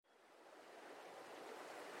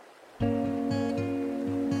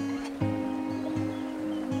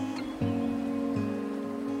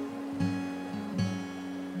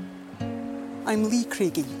I'm Lee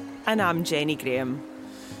Craigie. And I'm Jenny Graham.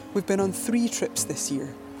 We've been on 3 trips this year,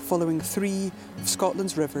 following 3 of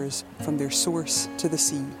Scotland's rivers from their source to the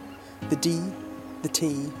sea. The Dee, the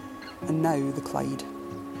Tay, and now the Clyde.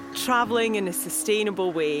 Travelling in a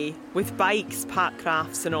sustainable way, with bikes, pack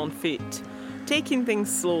crafts and on foot. Taking things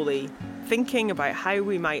slowly, thinking about how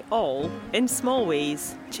we might all, in small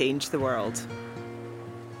ways, change the world.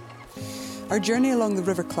 Our journey along the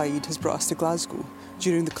River Clyde has brought us to Glasgow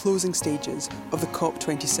during the closing stages of the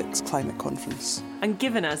COP26 climate conference. And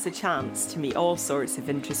given us a chance to meet all sorts of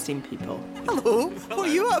interesting people. Hello, what are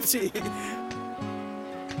you up to?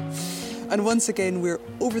 And once again, we're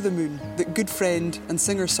over the moon that good friend and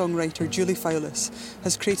singer-songwriter Julie Fowlis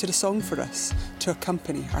has created a song for us to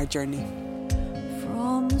accompany our journey.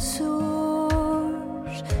 From the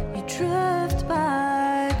source, you drift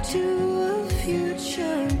back to a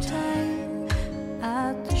future time.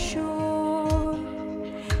 At the shore,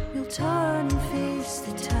 you'll turn and face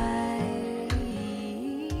the tide.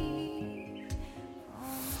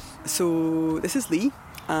 So this is Lee,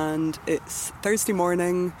 and it's Thursday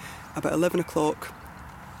morning, about 11 o'clock,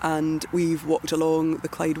 and we've walked along the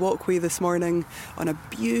Clyde Walkway this morning on a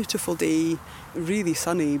beautiful day, really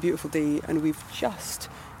sunny, beautiful day, and we've just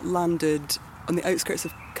landed on the outskirts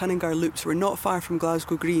of Cunningar Loops. We're not far from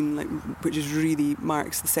Glasgow Green, which is really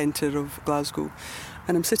marks the centre of Glasgow.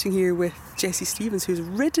 And I'm sitting here with Jessie Stevens, who's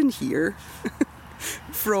ridden here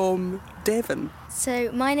from Devon.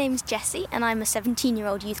 So my name's Jessie and I'm a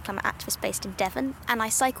 17-year-old youth climate activist based in Devon, and I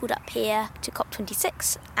cycled up here to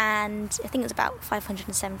COP26, and I think it was about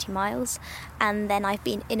 570 miles, and then I've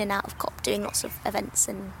been in and out of COP doing lots of events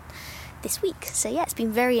and this week. So yeah, it's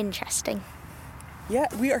been very interesting. Yeah,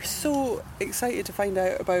 we are so excited to find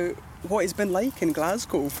out about what it's been like in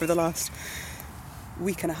Glasgow for the last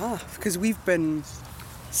week and a half, because we've been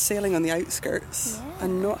sailing on the outskirts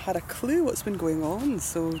and not had a clue what's been going on.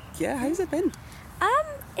 So yeah, how's it been?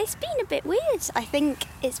 It's been a bit weird. I think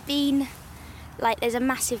it's been like there's a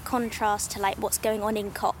massive contrast to like what's going on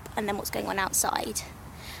in COP and then what's going on outside.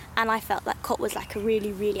 And I felt like COP was like a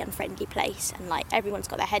really, really unfriendly place, and like everyone's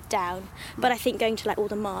got their head down. But I think going to like all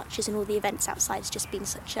the marches and all the events outside has just been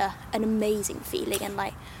such an amazing feeling and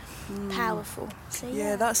like powerful. So,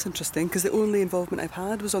 yeah, that's interesting, because the only involvement I've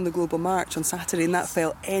had was on the Global March on Saturday, and that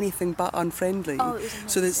felt anything but unfriendly. Oh, it was amazing.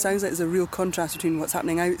 So it sounds like there's a real contrast between what's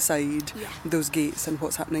happening outside those gates and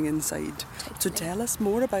what's happening inside. Totally. So tell us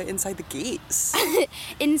more about inside the gates.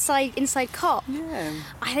 inside COP. Yeah.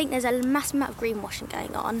 I think there's a massive amount of greenwashing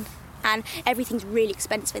going on, and everything's really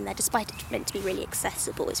expensive in there, despite it meant to be really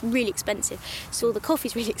accessible. It's really expensive. So all the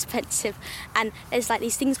coffee's really expensive, and there's like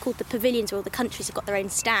these things called the pavilions where all the countries have got their own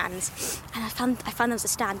stands. And I found there was a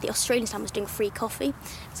stand. The Australian stand was doing free coffee,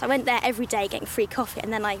 so I went there every day getting free coffee,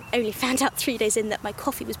 and then I only found out 3 days in that my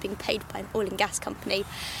coffee was being paid by an oil and gas company,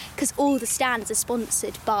 because all the stands are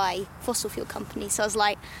sponsored by fossil fuel companies. So I was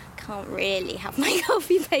like, can't really have my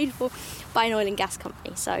coffee paid for by an oil and gas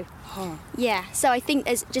company. So yeah, so I think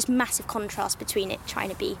there's just massive contrast between it trying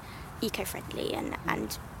to be eco-friendly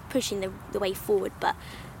and pushing the way forward. But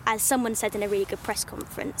as someone said in a really good press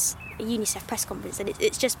conference, a UNICEF press conference, that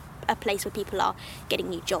it's just a place where people are getting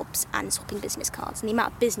new jobs and swapping business cards. And the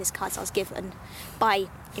amount of business cards I was given by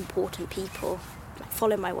important people, like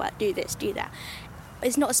follow my work, do this, do that.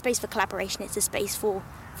 It's not a space for collaboration, it's a space for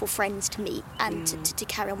friends to meet and to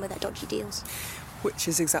carry on with their dodgy deals. Which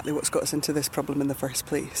is exactly what's got us into this problem in the first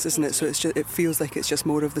place, isn't it? So it feels like it's just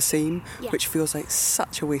more of the same, which feels like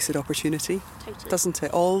such a wasted opportunity, doesn't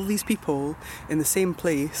it? All these people in the same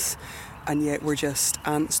place, and yet we're just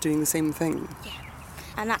ants doing the same thing. Yeah.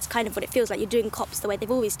 And that's kind of what it feels like. You're doing COPs the way they've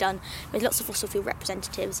always done, with lots of fossil fuel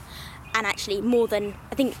representatives, and actually more than,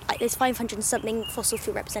 I think like there's 500 and something fossil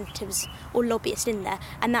fuel representatives or lobbyists in there,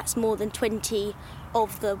 and that's more than 20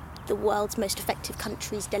 of the world's most effective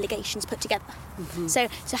countries' delegations put together. Mm-hmm.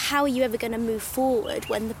 So how are you ever going to move forward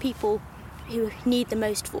when the people who need the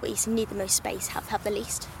most voice and need the most space have the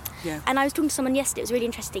least? Yeah. And I was talking to someone yesterday, it was really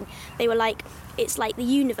interesting. They were like, it's like the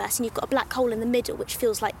universe and you've got a black hole in the middle, which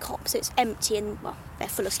feels like COP, so it's empty and, well, they're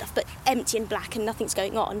full of stuff, but empty and black and nothing's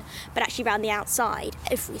going on. But actually around the outside,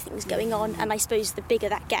 everything's going on, and I suppose the bigger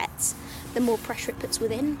that gets, the more pressure it puts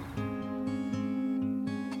within.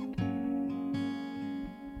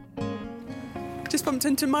 Just bumped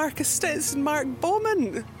into Marcus Stitz and Mark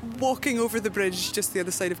Bowman walking over the bridge just the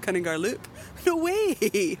other side of Cunningar Loop. No way!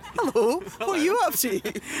 Hello, what are you up to?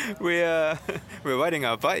 We're riding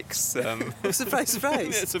our bikes. Surprise,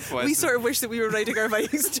 surprise. Yeah, surprise. We sort of wish that we were riding our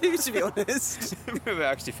bikes too, to be honest. We were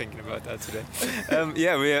actually thinking about that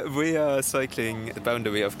today. We are cycling the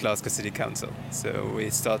boundary of Glasgow City Council. So we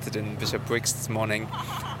started in Bishopbriggs this morning,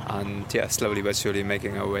 and slowly but surely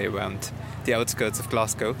making our way around the outskirts of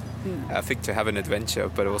Glasgow. I think to have an adventure,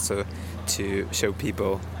 but also to show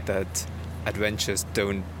people that adventures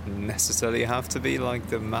don't necessarily have to be like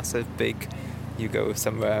the massive big, you go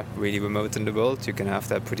somewhere really remote in the world, you can have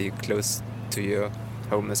that pretty close to your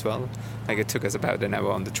home as well. Like it took us about an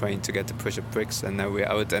hour on the train to get to Push Up Bricks, and now we're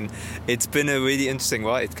out, and it's been a really interesting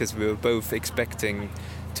ride because we were both expecting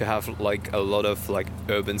to have like a lot of like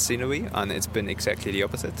urban scenery, and it's been exactly the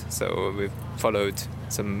opposite. So we've followed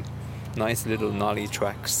some nice little gnarly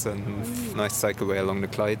tracks and nice cycleway along the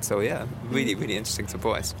Clyde. So really interesting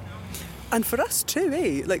surprise. And for us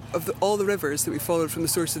too, like of all the rivers that we followed from the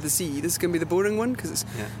source of the sea, this is going to be the boring one because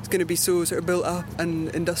it's going to be so sort of built up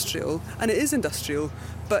and industrial. And it is industrial,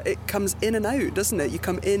 but it comes in and out, doesn't it? You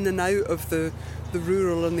come in and out of the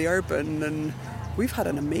rural and the urban, and we've had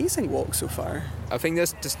an amazing walk so far. I think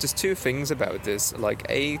there's just two things about this. Like,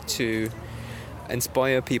 A, to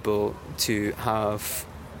inspire people to have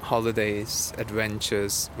holidays,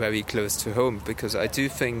 adventures very close to home, because I do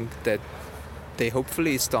think that they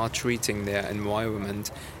hopefully start treating their environment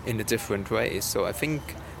in a different way. So I think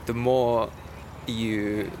the more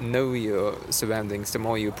you know your surroundings, the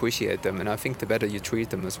more you appreciate them, and I think the better you treat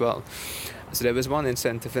them as well. So there was one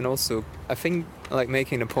incentive, and also I think like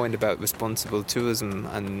making a point about responsible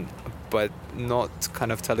tourism, but not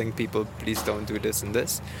kind of telling people please don't do this and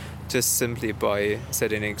this, just simply by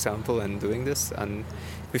setting an example and doing this. And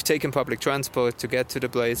we've taken public transport to get to the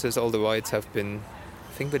places. All the rides have been,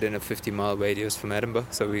 I think, within a 50-mile radius from Edinburgh,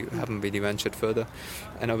 so we haven't really ventured further.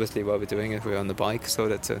 And obviously while we're doing it, we're on the bike, so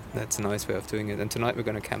that's a nice way of doing it. And tonight we're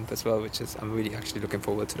going to camp as well, I'm really actually looking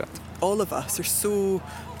forward to that. All of us are so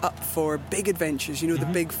up for big adventures, the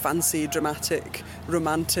big fancy, dramatic,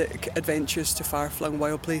 romantic adventures to far-flung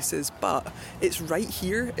wild places, but it's right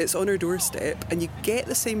here, it's on our doorstep, and you get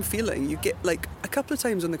the same feeling. You get, like, a couple of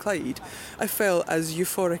times on the Clyde, I felt as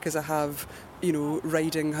euphoric as I have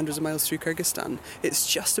riding hundreds of miles through Kyrgyzstan. It's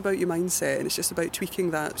just about your mindset, and it's just about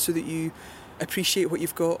tweaking that so that you appreciate what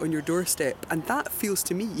you've got on your doorstep. And that feels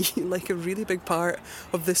to me like a really big part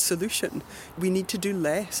of this solution. We need to do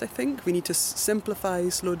less, I think. We need to simplify,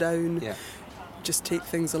 slow down, just take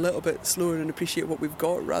things a little bit slower and appreciate what we've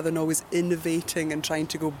got rather than always innovating and trying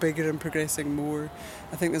to go bigger and progressing more.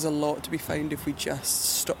 I think there's a lot to be found if we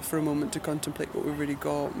just stop for a moment to contemplate what we've really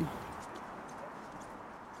got.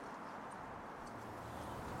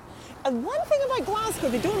 And one thing about Glasgow,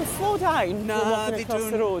 they don't slow down. Nah, walking they across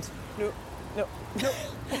don't. the road. No.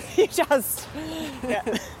 You just... Yeah.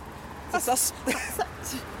 That's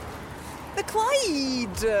the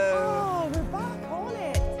Clyde! Oh, we're back on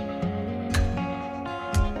it.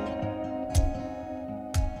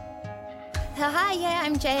 Hi,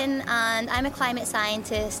 I'm Jen, and I'm a climate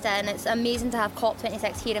scientist, and it's amazing to have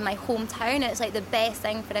COP26 here in my hometown. It's like the best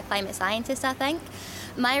thing for a climate scientist, I think.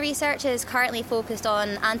 My research is currently focused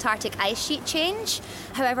on Antarctic ice sheet change.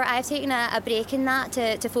 However, I've taken a break in that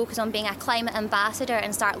to focus on being a climate ambassador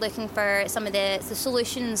and start looking for some of the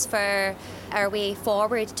solutions for our way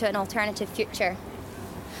forward to an alternative future.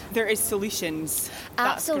 There is solutions.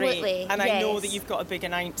 That's Absolutely, great. And I know yes. that you've got a big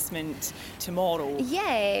announcement tomorrow.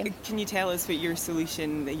 Yeah. Can you tell us what your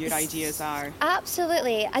solution, your ideas are?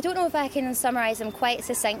 Absolutely. I don't know if I can summarise them quite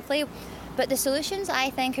succinctly, but the solutions I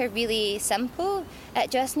think are really simple.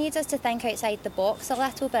 It just needs us to think outside the box a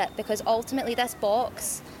little bit, because ultimately this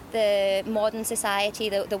box, the modern society,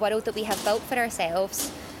 the world that we have built for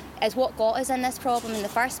ourselves, is what got us in this problem in the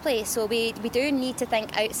first place. So we do need to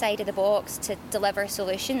think outside of the box to deliver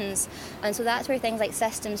solutions. And so that's where things like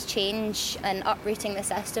systems change and uprooting the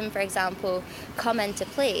system, for example, come into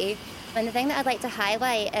play. And the thing that I'd like to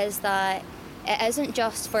highlight is that it isn't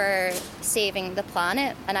just for saving the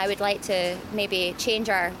planet, and I would like to maybe change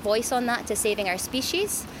our voice on that to saving our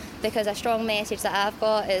species, because a strong message that I've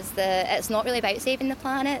got is that it's not really about saving the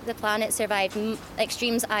planet. The planet survived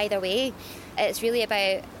extremes either way. It's really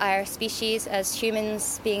about our species as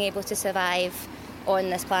humans being able to survive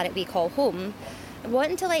on this planet we call home.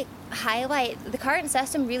 Wanting to highlight the current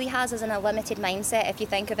system really has us in a limited mindset if you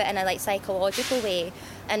think of it in a psychological way,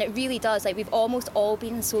 and it really does. We've almost all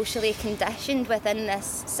been socially conditioned within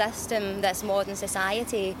this system, this modern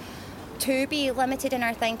society, to be limited in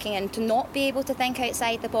our thinking and to not be able to think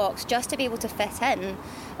outside the box, just to be able to fit in.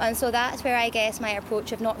 And so that's where I guess my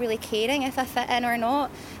approach of not really caring if I fit in or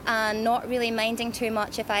not, and not really minding too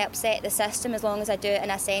much if I upset the system as long as I do it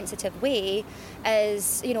in a sensitive way,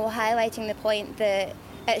 is highlighting the point that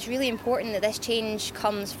it's really important that this change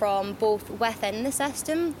comes from both within the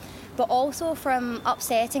system, but also from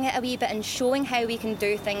upsetting it a wee bit and showing how we can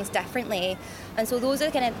do things differently. And so those are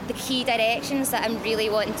kind of the key directions that I'm really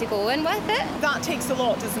wanting to go in with it. That takes a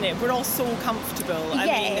lot, doesn't it? We're all so comfortable.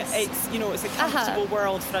 Yes. I mean, it's a comfortable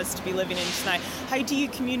world for us to be living in tonight. How do you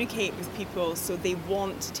communicate with people so they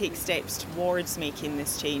want to take steps towards making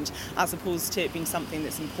this change, as opposed to it being something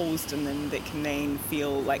that's imposed on them that can then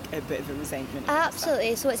feel like a bit of a resentment?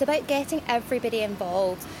 Absolutely. So it's about getting everybody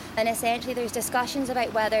involved. And essentially there's discussions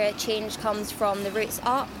about whether change comes from the roots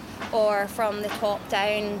up or from the top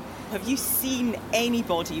down. Have you seen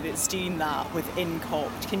anybody that's doing that within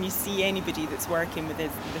COPT? Can you see anybody that's working with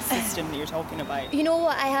the system that you're talking about? You know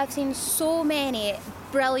what, I have seen so many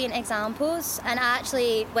brilliant examples, and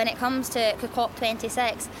actually when it comes to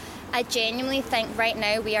COP26, I genuinely think right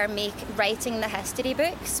now we are writing the history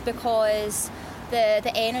books, because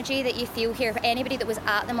the energy that you feel here, for anybody that was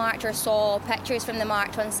at the march or saw pictures from the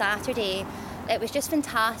march on Saturday, it was just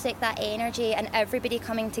fantastic, that energy and everybody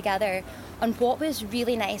coming together. And what was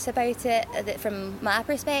really nice about it, that from my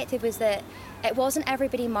perspective, was that it wasn't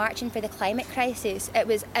everybody marching for the climate crisis. It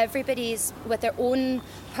was everybody's with their own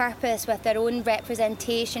purpose, with their own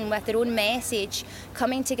representation, with their own message,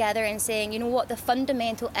 coming together and saying, you know what, the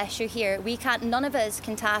fundamental issue here, none of us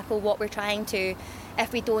can tackle what we're trying to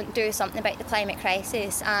if we don't do something about the climate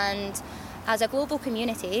crisis. And as a global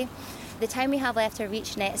community, the time we have left to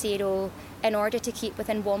reach net zero in order to keep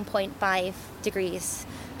within 1.5 degrees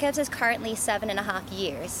gives us currently 7.5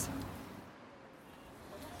 years.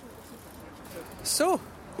 So,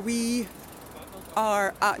 we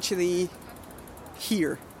are actually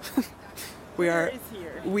here.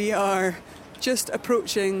 We are just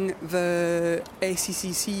approaching the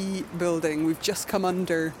SECC building. We've just come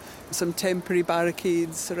under some temporary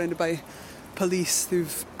barricades surrounded by police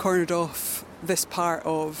who've cornered off this part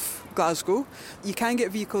of Glasgow. You can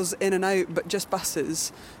get vehicles in and out, but just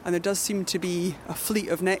buses, and there does seem to be a fleet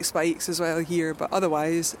of Nextbikes as well here, but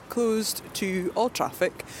otherwise closed to all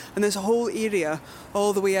traffic. And there's a whole area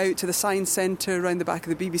all the way out to the Science Centre, around the back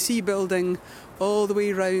of the BBC building, all the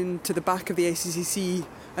way round to the back of the SECC,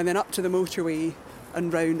 and then up to the motorway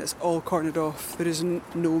and round. It's all cornered off. There is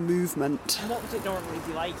no movement. And what would it normally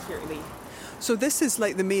be like here, Lee? So this is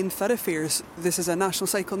like the main thoroughfares. This is a national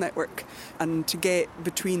cycle network, and to get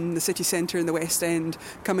between the city centre and the West End,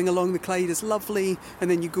 coming along the Clyde is lovely,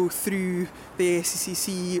 and then you go through the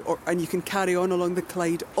SECC and you can carry on along the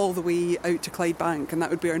Clyde all the way out to Clydebank, and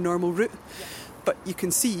that would be our normal route. Yeah. But you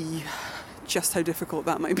can see just how difficult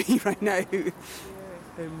that might be right now.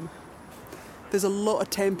 There's a lot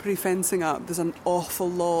of temporary fencing up. There's an awful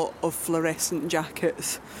lot of fluorescent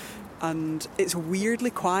jackets. And it's weirdly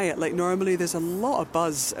quiet. Like normally there's a lot of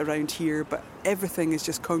buzz around here, but everything is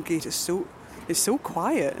just congregated. It's so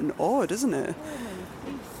quiet and odd, isn't it?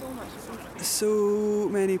 So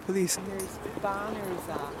many police. There's banners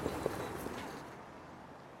up.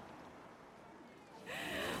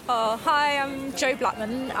 Hi, I'm Jo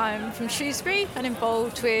Blackman. I'm from Shrewsbury and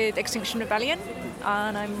involved with Extinction Rebellion,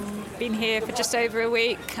 and I've been here for just over a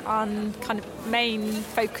week, and kind of main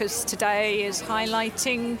focus today is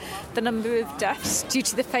highlighting the number of deaths due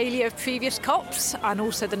to the failure of previous COPs, and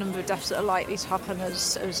also the number of deaths that are likely to happen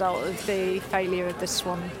as a result of the failure of this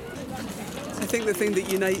one. I think the thing that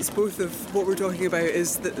unites both of what we're talking about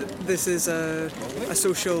is that this is a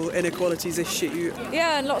social inequalities issue.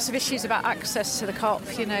 Yeah, and lots of issues about access to the COP.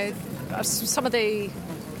 You know, some of the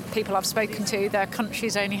people I've spoken to, their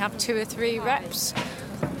countries only have 2 or 3 reps,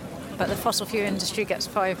 but the fossil fuel industry gets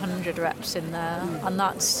 500 reps in there, and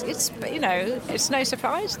it's no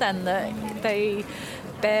surprise then that they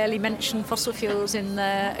barely mention fossil fuels in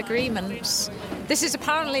their agreements. This is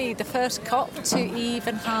apparently the first COP to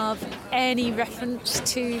even have any reference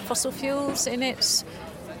to fossil fuels in its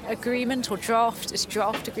agreement or draft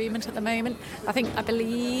agreement at the moment. I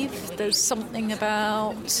believe there's something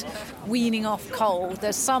about weaning off coal.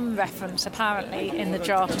 There's some reference apparently in the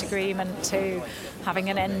draft agreement to having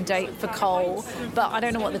an end date for coal, but I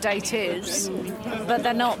don't know what the date is. But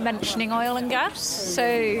they're not mentioning oil and gas, so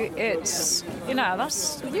it's,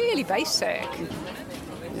 that's really basic.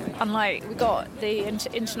 And we got the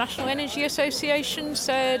International Energy Association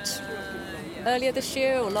said earlier this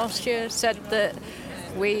year or last year said that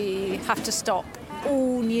we have to stop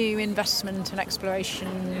all new investment and exploration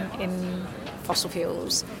in fossil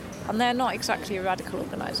fuels. And they're not exactly a radical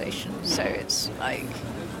organisation, so it's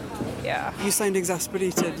yeah. You sound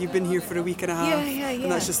exasperated. You've been here for a week and a half. Yeah.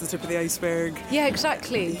 And that's just the tip of the iceberg. Yeah,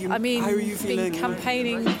 exactly. How are you feeling? Been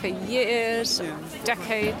campaigning for years,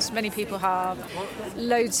 decades. Many people have.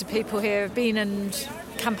 Loads of people here have been and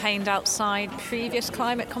campaigned outside previous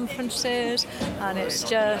climate conferences, and it's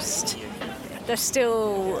just there's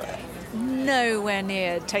still nowhere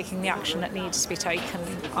near taking the action that needs to be taken.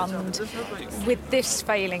 And with this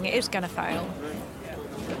failing, it is going to fail.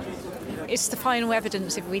 It's the final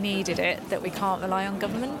evidence, if we needed it, that we can't rely on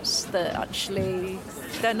governments, that actually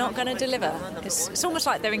they're not going to deliver. It's almost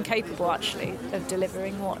like they're incapable, actually, of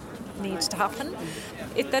delivering what needs to happen.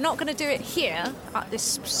 If they're not going to do it here at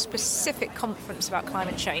this specific conference about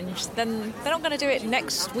climate change, then they're not going to do it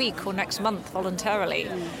next week or next month voluntarily.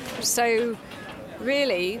 So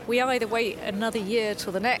really, we either wait another year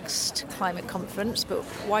till the next climate conference, but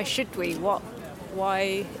why should we?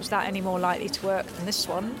 Why is that any more likely to work than this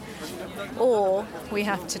one? Or we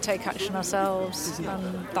have to take action ourselves,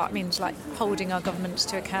 and that means like holding our governments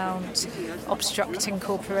to account, obstructing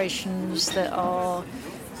corporations that are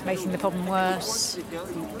making the problem worse.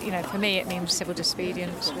 You know, for me it means civil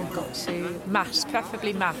disobedience. We've got to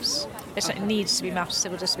preferably mass. It needs to be mass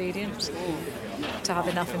civil disobedience to have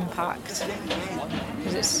enough impact,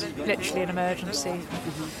 because it's literally an emergency.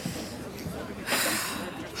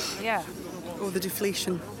 Yeah. Oh, the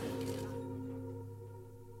deflation.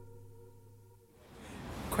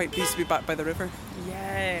 Quite pleased to be back by the river.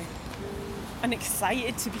 Yeah. And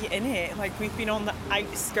excited to be in it. Like, we've been on the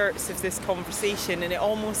outskirts of this conversation, and it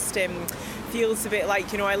almost feels a bit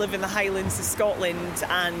like, you know, I live in the Highlands of Scotland,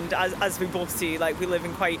 and as we both do, like, we live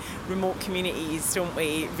in quite remote communities, don't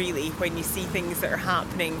we, really, when you see things that are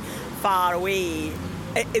happening far away.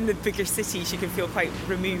 In the bigger cities, you can feel quite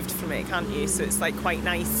removed from it, can't you? So it's like quite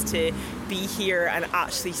nice to be here and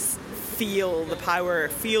actually feel the power,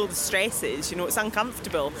 feel the stresses. You know, it's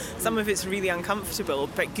uncomfortable. Some of it's really uncomfortable,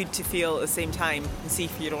 but good to feel at the same time and see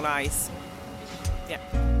for your own eyes. Yeah.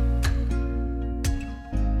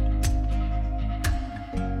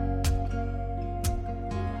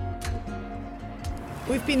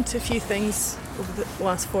 We've been to a few things over the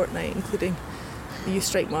last fortnight, including the Youth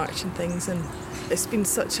Strike March and things, and it's been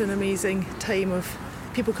such an amazing time of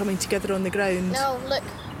people coming together on the ground. No, look.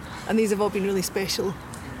 And these have all been really special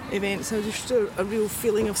events. So there's just a real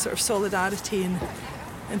feeling of sort of solidarity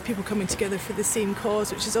and people coming together for the same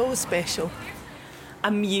cause, which is always special.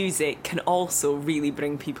 And music can also really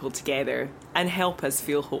bring people together and help us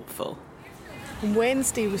feel hopeful. And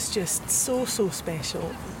Wednesday was just so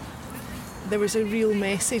special. There was a real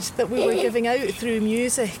message that we were giving out through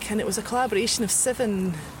music, and it was a collaboration of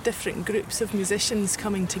 7 different groups of musicians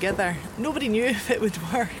coming together. Nobody knew if it would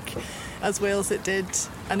work as well as it did,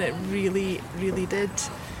 and it really, really did.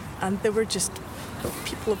 And there were just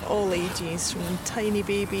people of all ages, from tiny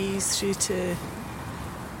babies through to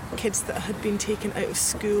kids that had been taken out of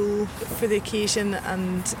school for the occasion,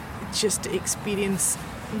 and just to experience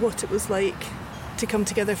what it was like to come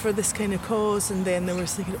together for this kind of cause. And then there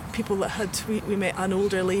was people that we met an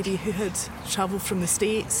older lady who had travelled from the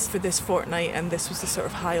States for this fortnight, and this was the sort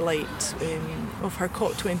of highlight of her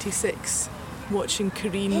COP26, watching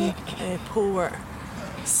Corinne Power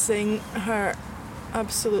sing her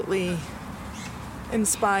absolutely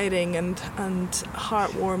inspiring and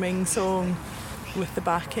heartwarming song with the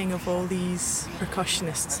backing of all these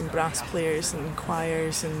percussionists and brass players and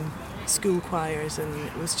choirs and school choirs, and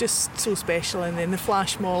it was just so special. And then the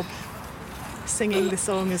flash mob singing the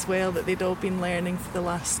song as well that they'd all been learning for the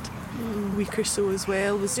last week or so as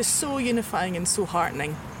well was just so unifying and so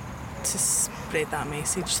heartening to spread that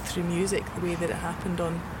message through music the way that it happened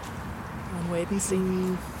on Wednesday.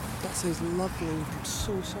 That sounds lovely. I'm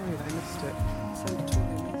so sorry that I missed it. Sounds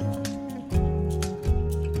totally amazing.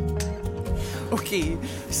 Okay,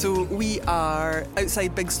 so we are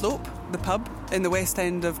outside Big Slope, the pub in the West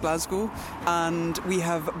End of Glasgow, and we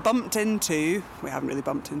have bumped into... We haven't really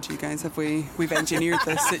bumped into you guys, have we? We've engineered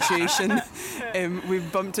this situation. We've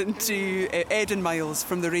bumped into Ed and Miles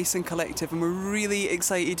from the Racing Collective, and we're really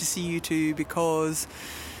excited to see you two because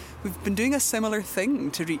we've been doing a similar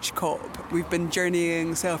thing to reach COP. We've been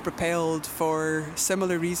journeying self-propelled for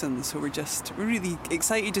similar reasons, so we're really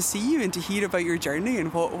excited to see you and to hear about your journey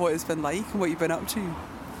and what it's been like and what you've been up to.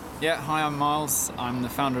 Yeah, hi, I'm Miles. I'm the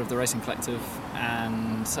founder of the Racing Collective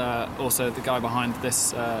and also the guy behind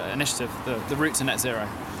this initiative, the Route to Net Zero.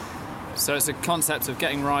 So it's a concept of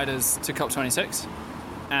getting riders to COP26,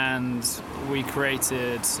 and we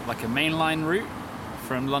created like a mainline route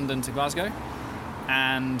from London to Glasgow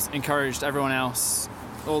and encouraged everyone else,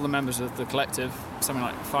 all the members of the collective, something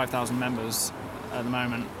like 5,000 members at the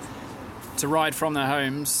moment, to ride from their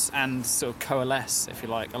homes and sort of coalesce, if you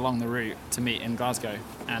like, along the route to meet in Glasgow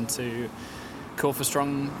and to call for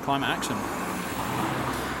strong climate action.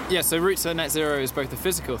 Yeah, so Route to Net Zero is both a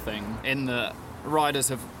physical thing in that riders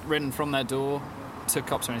have ridden from their door to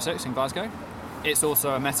COP26 in Glasgow. It's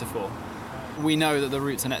also a metaphor. We know that the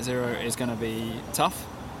route to Net Zero is going to be tough,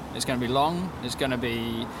 it's going to be long, it's going to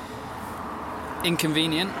be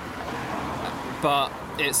inconvenient, but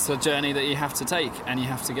it's a journey that you have to take, and you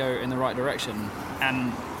have to go in the right direction.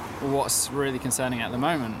 And what's really concerning at the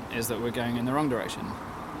moment is that we're going in the wrong direction.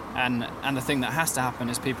 And the thing that has to happen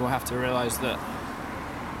is people have to realise that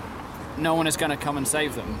no one is going to come and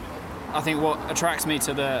save them. I think what attracts me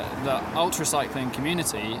to the ultra cycling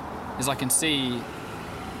community is I can see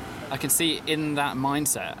in that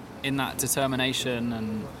mindset, in that determination,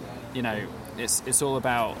 and it's all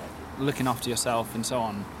about looking after yourself and so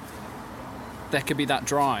on. There could be that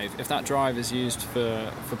drive. If that drive is used for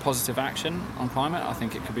positive action on climate, I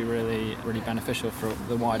think it could be really, really beneficial for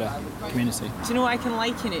the wider community. Do you know what I can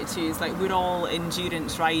liken it to? Is like we're all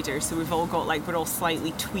endurance riders, so we've all got we're all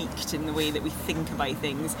slightly tweaked in the way that we think about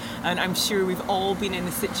things. And I'm sure we've all been in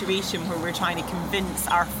a situation where we're trying to convince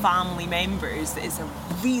our family members that it's a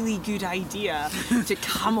really good idea to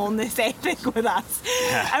come on this epic with us.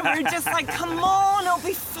 And we're just like, come on, it'll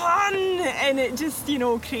be fun. And it just,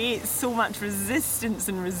 creates so much resistance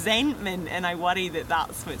and resentment, and I worry that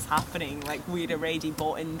that's what's happening. Like, we're already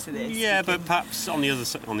bought into this. Yeah, but perhaps on the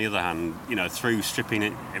other hand, through stripping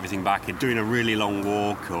everything back and doing a really long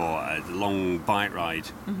walk or a long bike ride,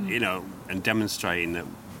 and demonstrating that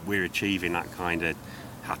we're achieving that kind of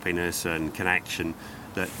happiness and connection,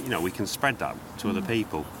 that we can spread that to other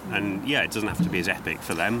people. And it doesn't have to be as epic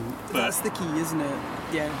for them, but that's the key, isn't it?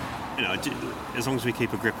 Yeah. As long as we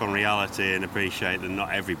keep a grip on reality and appreciate that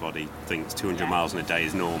not everybody thinks 200 miles in a day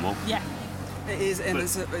is normal. Yeah. It is, and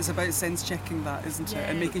it's about sense checking that, isn't it?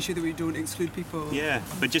 And making sure that we don't exclude people. Yeah,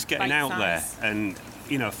 but just getting out there and,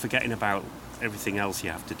 forgetting about everything else you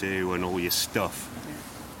have to do and all your stuff.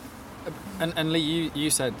 Yeah. And Lee, you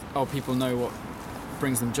said, people know what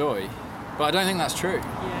brings them joy. But I don't think that's true.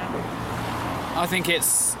 Yeah. I think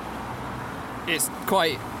it's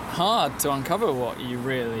quite hard to uncover what you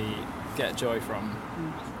really get joy from,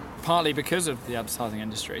 partly because of the advertising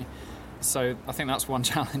industry. So I think that's one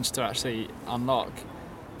challenge to actually unlock.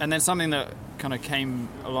 And then something that kind of came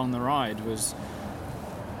along the ride was,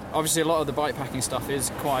 obviously a lot of the bikepacking stuff is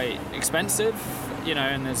quite expensive,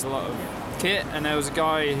 and there's a lot of kit, and there was a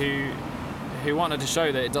guy who wanted to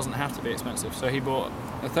show that it doesn't have to be expensive. So he bought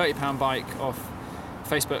a £30 bike off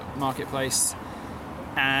Facebook Marketplace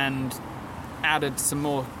and added some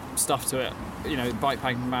more stuff to it,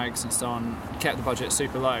 bikepacking bags and so on, kept the budget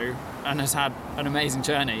super low, and has had an amazing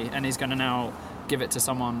journey, and he's going to now give it to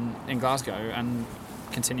someone in Glasgow and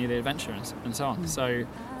continue the adventure and so on. So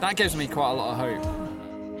that gives me quite a lot of hope.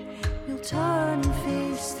 You'll turn and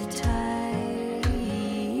face the tide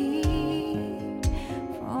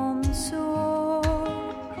from the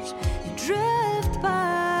source. You drift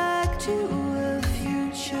back to a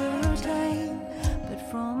future time, but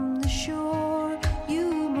from the shore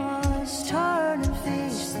you must turn and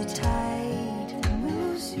face the tide that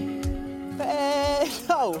moves you.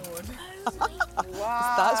 Oh.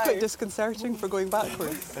 Wow. That's quite disconcerting for going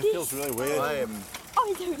backwards. It feels really weird. I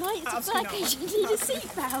don't like it. It's like I should need a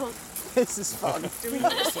seatbelt. This is fun.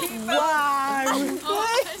 Wow! Oh,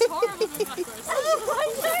 it's horrible going backwards.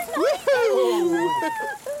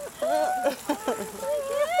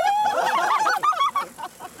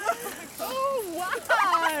 Oh,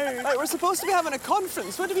 wow! Right, we're supposed to be having a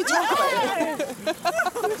conference. What do we talk about?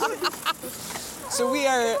 So we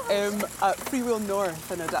are at Freewheel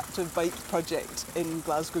North, an adaptive bike project in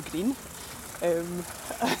Glasgow Green.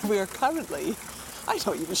 We are currently, I'm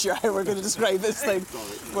not even sure how we're going to describe this thing.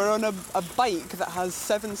 We're on a bike that has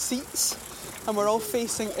 7 seats, and we're all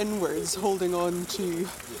facing inwards, holding on to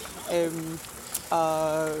a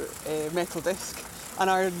metal disc. And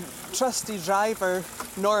our trusty driver,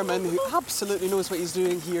 Norman, who absolutely knows what he's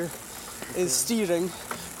doing here, is steering.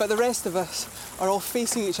 But the rest of us are all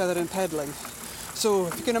facing each other and pedalling. So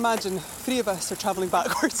if you can imagine, 3 of us are travelling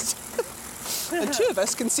backwards. And 2 of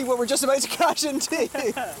us can see what we're just about to crash into.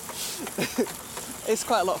 It's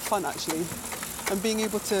quite a lot of fun, actually. And being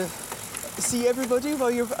able to see everybody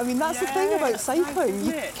while you're... I mean, that's the thing about cycling.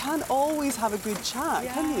 You can't always have a good chat,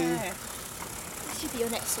 can you? This should be your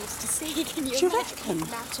next source to see. Can you Do you imagine reckon?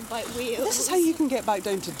 mountain bike wheels? This is how you can get back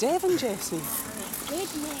down to Devon, Jessie.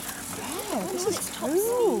 Goodness. Yeah, this is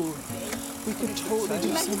cool. We could totally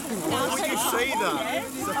do something like Why would you say that?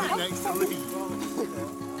 Something next to Lee.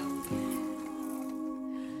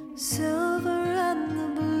 Silver and the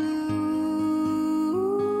blue,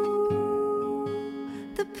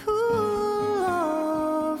 the pool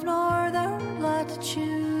of northern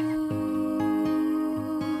latitude,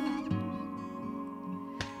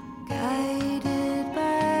 guided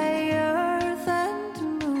by earth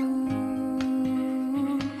and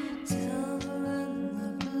moon. Silver and the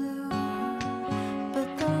blue, but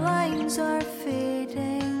the lines are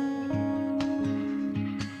fading.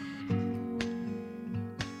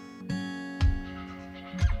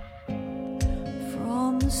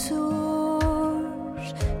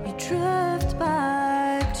 source, you drift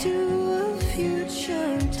back to a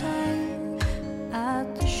future time.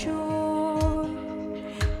 At the shore,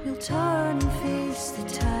 you'll turn and face the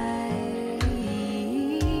tide.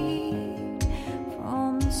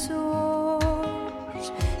 From the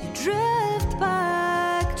source, you drift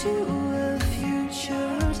back to a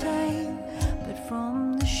future time. But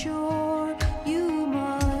from the shore, you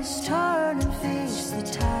must turn and face the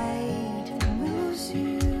tide that moves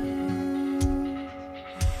you.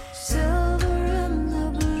 Silver in the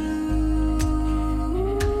blue,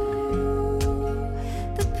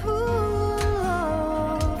 the pool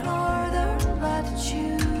of northern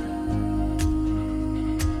latitude,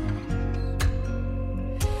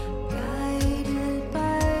 guided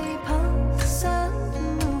by pulse and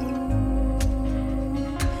moon.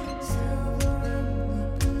 Silver in the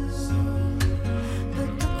blue, but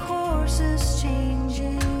the course is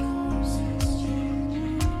changing.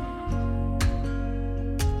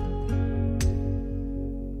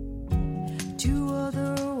 To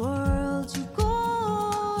other worlds you go,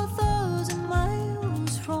 1,000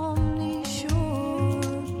 miles from these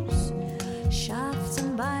shores. Shafts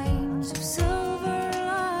and binds of silver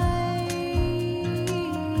light.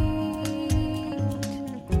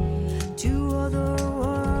 To other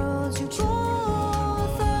worlds you go,